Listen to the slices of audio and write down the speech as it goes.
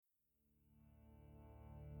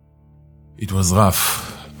It was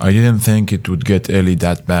rough. I didn't think it would get Ellie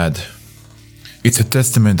that bad. It's a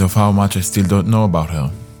testament of how much I still don't know about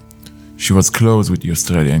her. She was close with the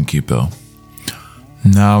Australian keeper.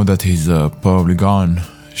 Now that he's probably gone,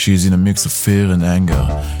 she's in a mix of fear and anger.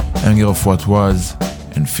 Anger of what was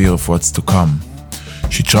and fear of what's to come.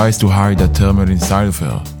 She tries to hide that turmoil inside of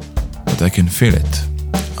her, but I can feel it.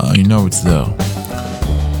 I know it's there.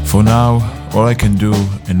 For now, all I can do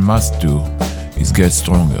and must do is get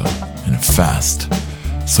stronger and fast,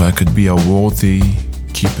 so I could be a worthy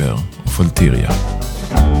keeper of Alteria.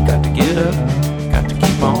 Got to get up, got to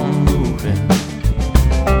keep on moving.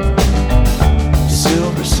 The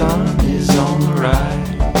silver sun is on the rise.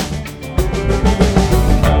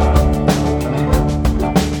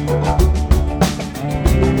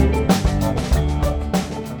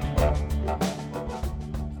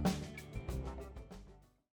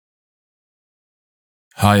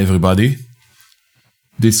 Hi everybody.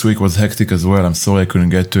 This week was hectic as well. I'm sorry I couldn't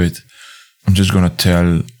get to it. I'm just gonna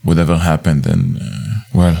tell whatever happened and,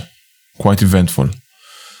 quite eventful.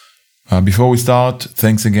 Before we start,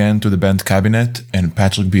 thanks again to the band Cabinet and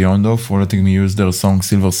Patrick Biondo for letting me use their song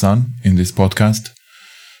Silver Sun in this podcast.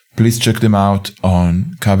 Please check them out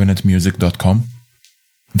on cabinetmusic.com.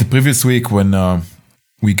 The previous week when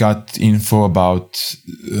we got info about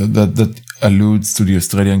that alludes to the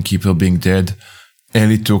Australian keeper being dead,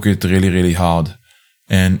 Ellie took it really, really hard.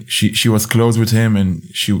 And she was close with him and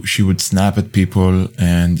she would snap at people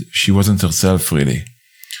and she wasn't herself really.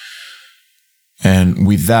 And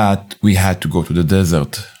with that, we had to go to the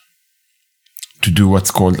desert to do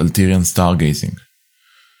what's called Alterian stargazing.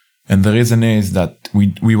 And the reason is that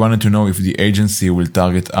we wanted to know if the agency will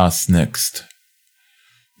target us next.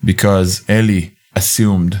 Because Ellie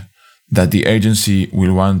assumed that the agency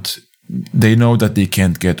they know that they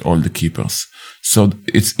can't get all the keepers. So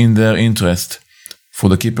it's in their interest for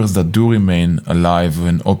the keepers that do remain alive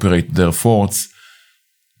and operate their forts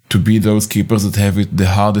to be those keepers that have it the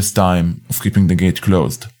hardest time of keeping the gate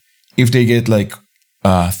closed. If they get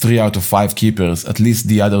 3 out of 5 keepers, at least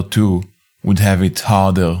the other 2 would have it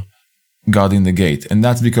harder guarding the gate. And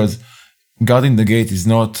that's because guarding the gate is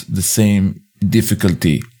not the same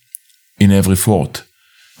difficulty in every fort.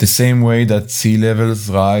 The same way that sea levels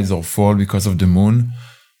rise or fall because of the moon,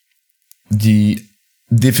 the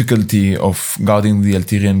difficulty of guarding the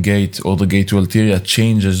Alterian gate or the gate to Alteria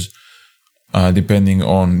changes depending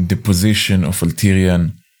on the position of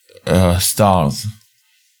Alterian stars.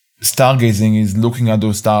 Stargazing is looking at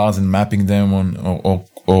those stars and mapping them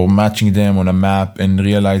or matching them on a map and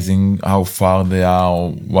realizing how far they are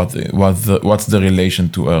or what's the relation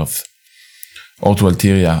to Earth or to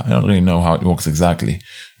Alteria. I don't really know how it works exactly.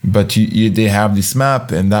 But they have this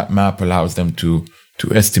map, and that map allows them to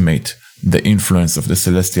estimate the influence of the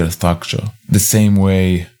celestial structure, the same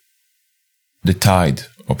way the tide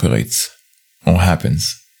operates or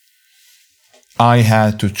happens. I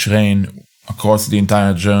had to train across the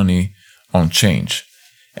entire journey on change.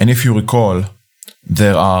 And if you recall,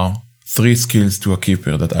 there are 3 skills to a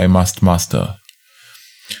keeper that I must master.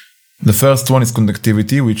 The first one is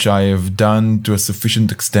conductivity, which I have done to a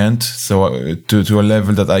sufficient extent, so to a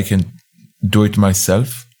level that I can do it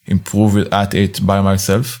myself, improve at it by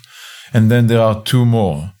myself. And then there are 2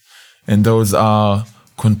 more, and those are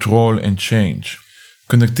control and change.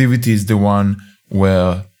 Conductivity is the one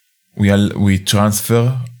where we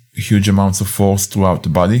transfer huge amounts of force throughout the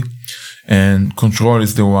body, and control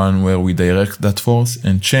is the one where we direct that force,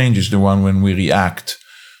 and change is the one when we react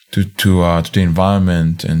to the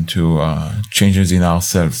environment and to changes in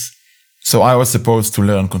ourselves. So I was supposed to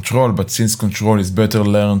learn control, but since control is better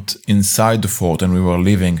learned inside the fort and we were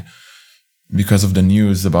leaving because of the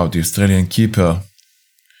news about the Australian keeper,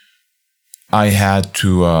 I had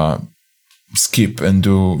to skip and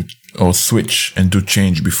switch and do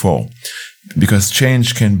change before. Because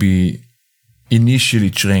change can be initially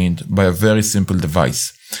trained by a very simple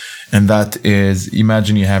device. And that is,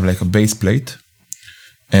 imagine you have a base plate,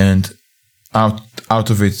 and out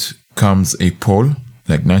of it comes a pole,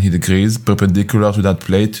 90 degrees, perpendicular to that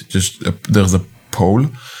plate. There's a pole,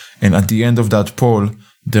 and at the end of that pole,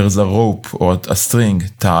 there's a rope or a string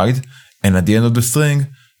tied, and at the end of the string,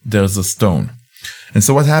 there's a stone. And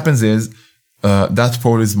so what happens is, that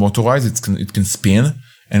pole is motorized, it can spin,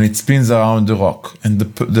 and it spins around the rock. And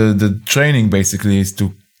the training basically is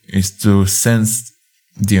to sense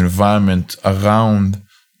the environment around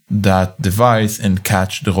that device and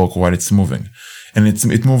catch the rock while it's moving. And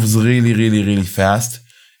it moves really, really, really fast,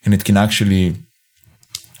 and it can actually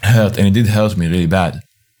hurt, and it did hurt me really bad.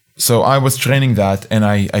 So I was training that, and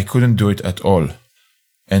I couldn't do it at all.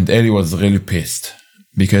 And Ellie was really pissed,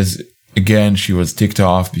 because again, she was ticked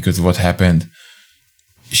off because of what happened.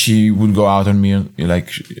 She would go out on me, like,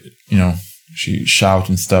 she shout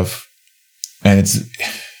and stuff. And it's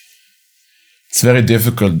very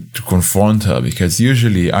difficult to confront her because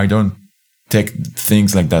usually I don't take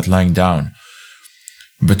things like that lying down.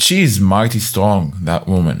 But she is mighty strong, that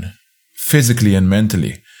woman, physically and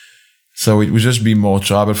mentally. So it would just be more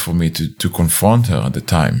trouble for me to confront her at the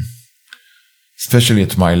time, especially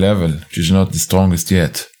at my level. She's not the strongest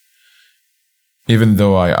yet. Even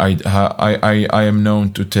though I am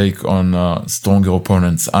known to take on stronger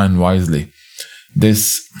opponents unwisely,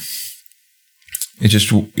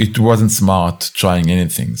 it wasn't smart trying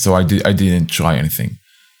anything. So I didn't try anything.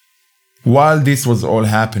 While this was all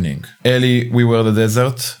happening, Ellie, we were in the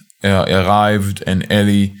desert, arrived, and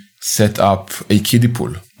Ellie set up a kiddie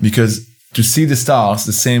pool because to see the stars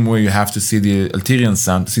the same way you have to see the Alterian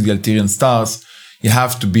sun, to see the Alterian stars, you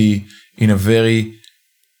have to be in a very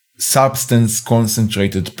substance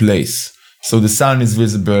concentrated place. So the sun is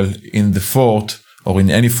visible in the fort or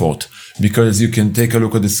in any fort because you can take a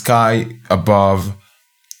look at the sky above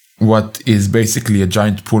what is basically a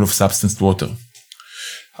giant pool of substance water.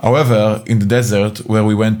 However, in the desert where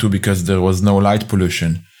we went to because there was no light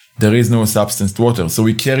pollution, there is no substance water. So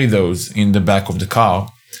we carry those in the back of the car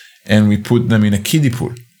and we put them in a kiddie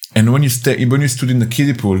pool. And when you stood in the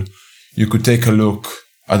kiddie pool, you could take a look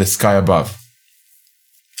at the sky above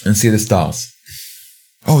and see the stars.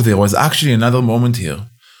 Oh, there was actually another moment here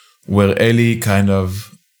where Ellie kind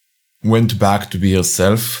of went back to be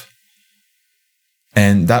herself.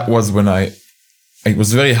 And that was when it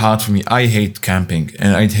was very hard for me. I hate camping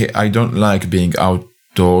and I don't like being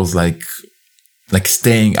outdoors, like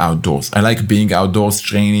staying outdoors. I like being outdoors,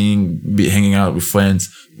 training, hanging out with friends,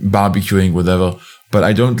 barbecuing, whatever. But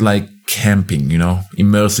I don't like camping,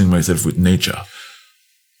 immersing myself with nature.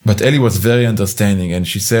 But Ellie was very understanding and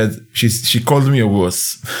she said, she called me a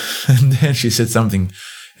wuss. And then she said something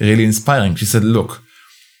really inspiring. She said, look,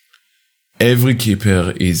 every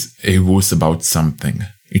keeper is a wuss about something.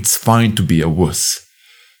 It's fine to be a wuss.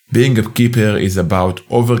 Being a keeper is about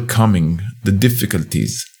overcoming the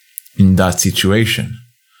difficulties in that situation.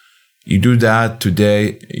 You do that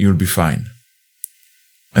today, you'll be fine.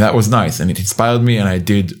 And that was nice. And it inspired me and I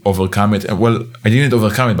did overcome it. Well, I didn't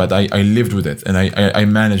overcome it, but I lived with it and I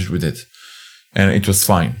managed with it. And it was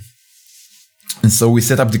fine. And so we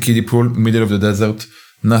set up the kiddie pool, middle of the desert,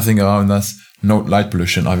 nothing around us, no light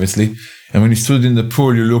pollution, obviously. And when you stood in the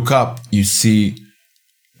pool, you look up, you see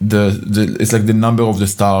it's like the number of the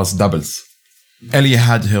stars doubles. Ellie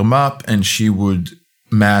had her map and she would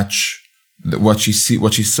match what she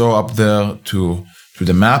saw up there to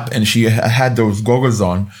the map, and she had those goggles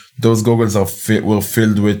on. Those goggles were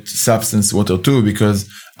filled with substance water too, because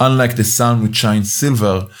unlike the sun which shines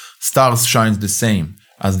silver, stars shine the same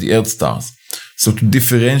as the Earth stars. So to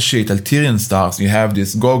differentiate Alterian stars, you have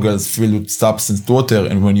these goggles filled with substance water,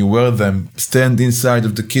 and when you wear them, stand inside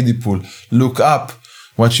of the kiddie pool, look up,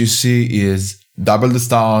 what you see is double the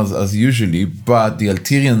stars as usually, but the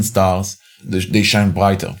Alterian stars, they shine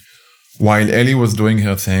brighter. While Ellie was doing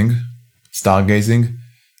her thing, stargazing,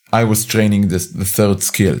 I was training the third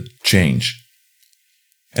skill, change.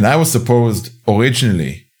 And I was supposed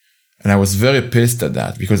originally, and I was very pissed at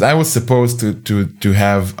that, because I was supposed to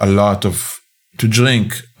have to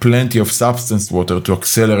drink plenty of substance water to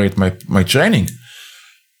accelerate my training.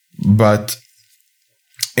 But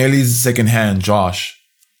Ellie's second hand, Josh,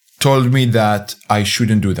 told me that I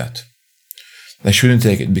shouldn't do that. I shouldn't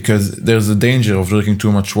take it because there's a danger of drinking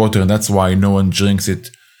too much water, and that's why no one drinks it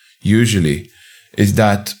usually, is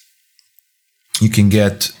that you can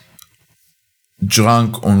get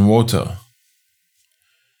drunk on water.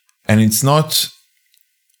 And it's not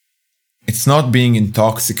being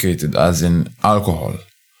intoxicated as in alcohol,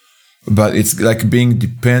 but it's like being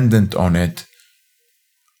dependent on it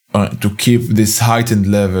to keep this heightened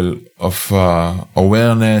level of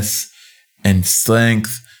awareness and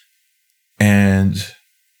strength and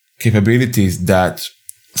capabilities that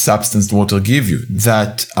substance water give you,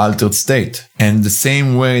 that altered state. And the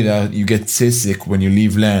same way that you get seasick when you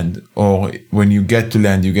leave land, or when you get to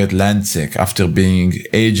land, you get land sick after being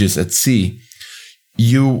ages at sea,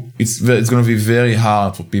 it's going to be very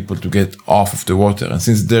hard for people to get off of the water. And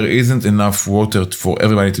since there isn't enough water for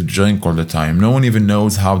everybody to drink all the time, no one even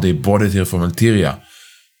knows how they brought it here from Alteria.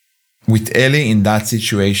 With Ellie in that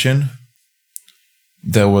situation,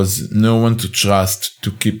 there was no one to trust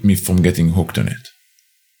to keep me from getting hooked on it.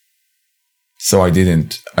 So I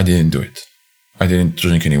didn't do it. I didn't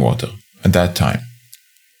drink any water at that time.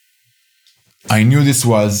 I knew this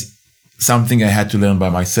was something I had to learn by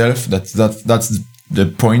myself. That's the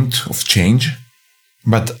point of change.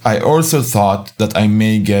 But I also thought that I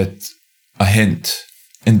may get a hint.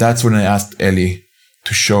 And that's when I asked Ellie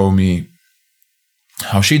to show me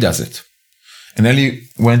how she does it. And Ellie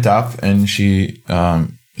went up and she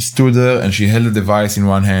stood there and she held the device in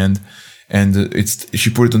one hand and she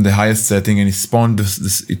put it on the highest setting and it spun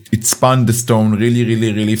the stone really,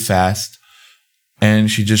 really, really fast. And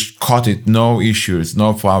she just caught it, no issues,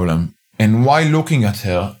 no problem. And while looking at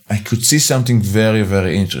her, I could see something very,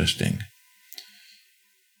 very interesting.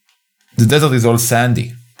 The desert is all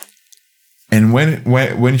sandy. And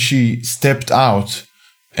when she stepped out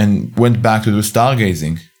and went back to do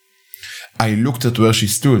stargazing, I looked at where she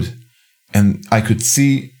stood and I could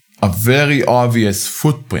see a very obvious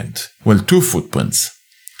footprint. Well, two footprints.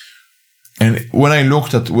 And when I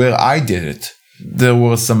looked at where I did it, there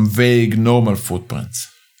were some vague normal footprints.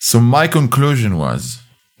 So my conclusion was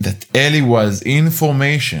that Ellie was in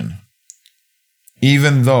formation,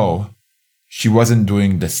 even though she wasn't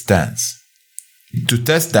doing the stance. To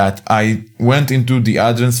test that, I went into the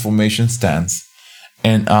advanced formation stance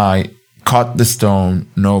and I caught the stone,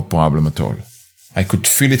 no problem at all. I could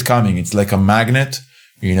feel it coming. It's like a magnet,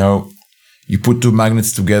 you put two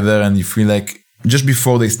magnets together and you feel like just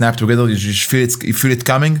before they snap together, you just feel it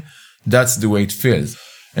coming. That's the way it feels.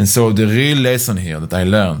 And so the real lesson here that I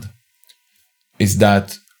learned is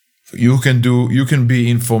that you can be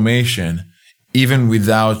in formation even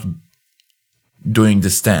without doing the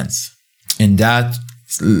stance. And that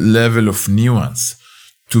level of nuance,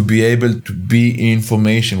 to be able to be in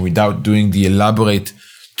formation without doing the elaborate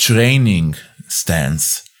training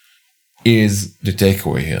stance, is the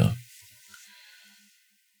takeaway here.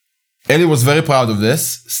 Ellie was very proud of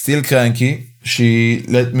this, still cranky. She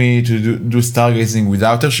let me to do stargazing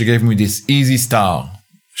without her. She gave me this easy star,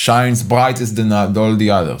 shines brightest than all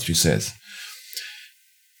the others, she says.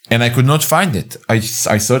 And I could not find it. I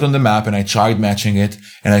saw it on the map and I tried matching it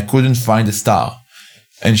and I couldn't find the star.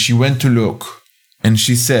 And she went to look and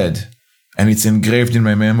she said, and it's engraved in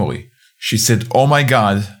my memory, she said, "Oh my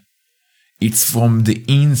God, it's from the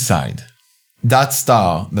inside." That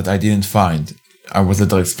star that I didn't find, I was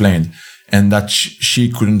later explained, and that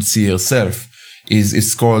she couldn't see herself,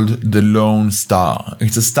 is called the Lone Star.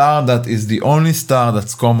 It's a star that is the only star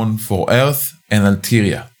that's common for Earth and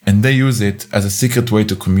Alteria. And they use it as a secret way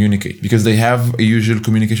to communicate because they have a usual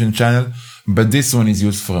communication channel, but this one is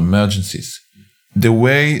used for emergencies. The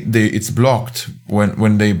way it's blocked,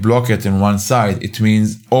 when they block it on one side, it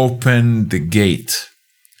means open the gate.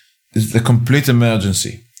 It's a complete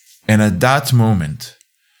emergency. And at that moment,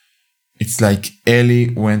 it's like Ellie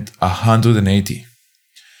went 180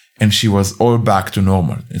 and she was all back to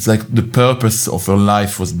normal. It's like the purpose of her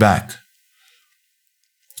life was back.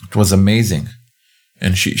 It was amazing.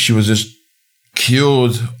 And she was just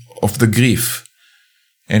cured of the grief.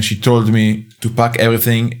 And she told me to pack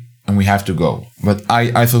everything and we have to go. But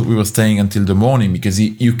I thought we were staying until the morning because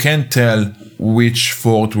you can't tell which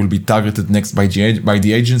fort will be targeted next by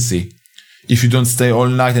the agency if you don't stay all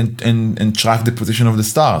night and track the position of the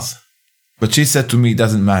stars. But she said to me, it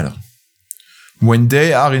doesn't matter. When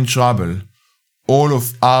they are in trouble, all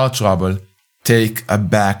of our trouble take a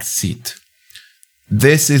back seat.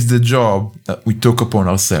 This is the job that we took upon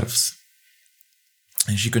ourselves.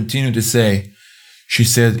 And she continued to say, she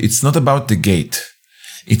said, it's not about the gate.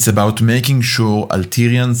 It's about making sure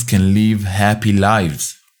Alterians can live happy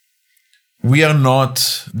lives. We are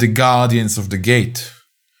not the guardians of the gate.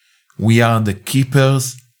 We are the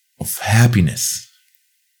keepers of happiness.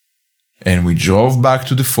 And we drove back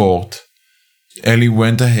to the fort. Ellie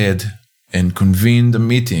went ahead and convened a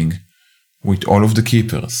meeting with all of the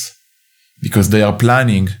keepers, because they are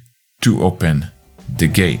planning to open the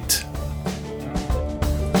gate.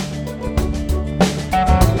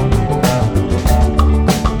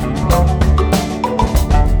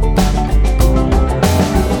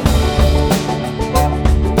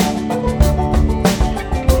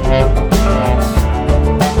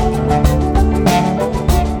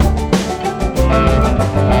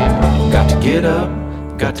 Got to get up,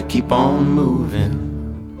 got to keep on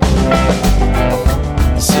moving.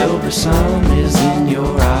 The silver sun is in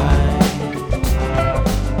your eyes.